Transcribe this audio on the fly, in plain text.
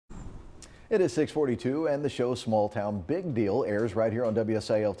It is 6:42 and the show Small Town Big Deal airs right here on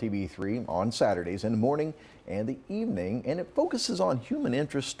WSIL-TV3 on Saturdays in the morning and the evening, and it focuses on human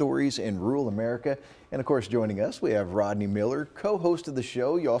interest stories in rural America. And of course, joining us, we have Rodney Miller, co-host of the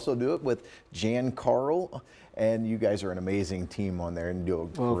show. You also do it with Jan Carl, and you guys are an amazing team on there and do a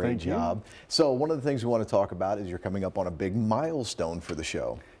great job. So one of the things we want to talk about is you're coming up on a big milestone for the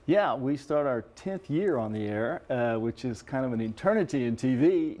show. Yeah, we start our 10th year on the air, which is kind of an eternity in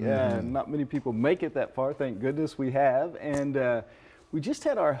TV. Not many people make it that far, thank goodness we have. And we just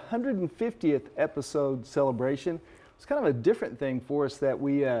had our 150th episode celebration. It's kind of a different thing for us that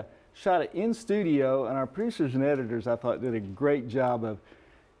we shot it in studio, and our producers and editors, I thought, did a great job of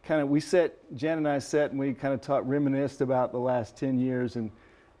Jan and I sat and we kind of reminisced about the last 10 years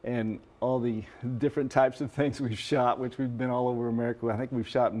and all the different types of things we've shot, which we've been all over America. I think we've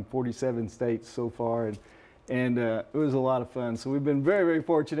shot in 47 states so far, and it was a lot of fun. So we've been very, very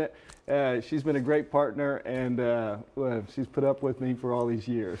fortunate. She's been a great partner, and she's put up with me for all these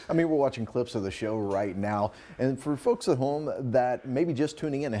years. I mean, we're watching clips of the show right now, and for folks at home that maybe just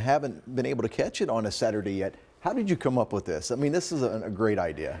tuning in and haven't been able to catch it on a Saturday yet, how did you come up with this? I mean, this is a great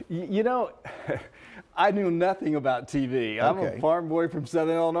idea. You know, I knew nothing about TV. I'm a farm boy from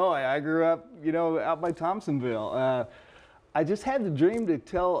Southern Illinois. I grew up, you know, out by Thompsonville. I just had the dream to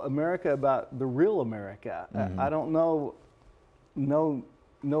tell America about the real America. I don't know, no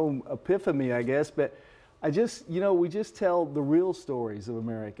epiphany, I guess, but I just, you know, we just tell the real stories of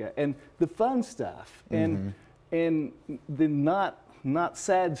America and the fun stuff and the not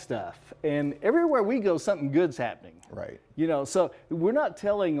sad stuff. And everywhere we go, something good's happening. Right. You know, so we're not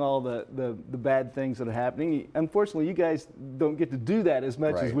telling all the bad things that are happening. Unfortunately, you guys don't get to do that as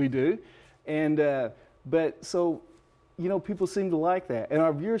much as we do. And, but so, you know, people seem to like that. And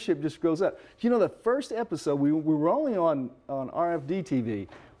our viewership just grows up. You know, the first episode, we were only on RFD TV.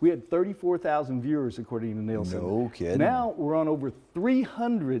 We had 34,000 viewers, according to Nielsen. No kidding. Now we're on over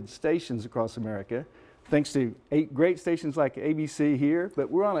 300 stations across America, thanks to 8 great stations like ABC here, but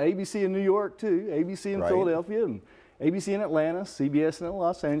we're on ABC in New York too, ABC in Philadelphia, and ABC in Atlanta, CBS in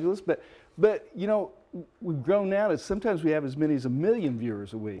Los Angeles. But you know, we've grown now to sometimes we have as many as 1 million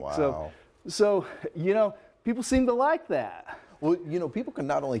viewers a week. Wow. So you know, people seem to like that. Well, you know, people can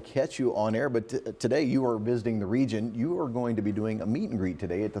not only catch you on air, but today you are visiting the region. You are going to be doing a meet and greet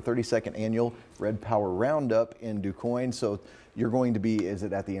today at the 32nd Annual Red Power Roundup in DuQuoin. So you're going to be, is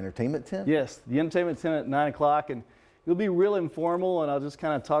it at the entertainment tent? Yes, the entertainment tent at 9 o'clock. And it'll be real informal, and I'll just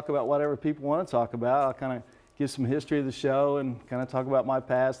kind of talk about whatever people want to talk about. I'll kind of give some history of the show and kind of talk about my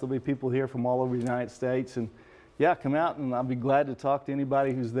past. There'll be people here from all over the United States. And yeah, come out and I'll be glad to talk to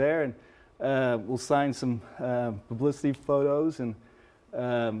anybody who's there. And we'll sign some publicity photos and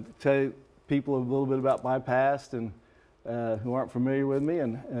tell people a little bit about my past and who aren't familiar with me,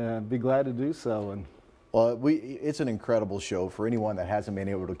 and be glad to do so. And well, it's an incredible show for anyone that hasn't been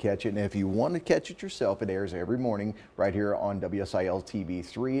able to catch it. And if you want to catch it yourself, it airs every morning right here on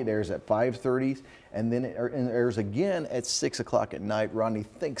WSIL-TV3. It airs at 5:30, and then it airs again at 6 o'clock at night. Rodney,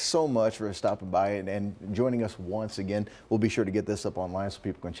 thanks so much for stopping by and joining us once again. We'll be sure to get this up online so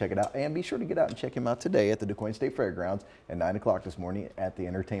people can check it out. And be sure to get out and check him out today at the DuQuoin State Fairgrounds at 9 o'clock this morning at the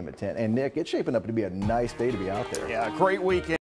entertainment tent. And Nick, it's shaping up to be a nice day to be out there. Yeah, great weekend.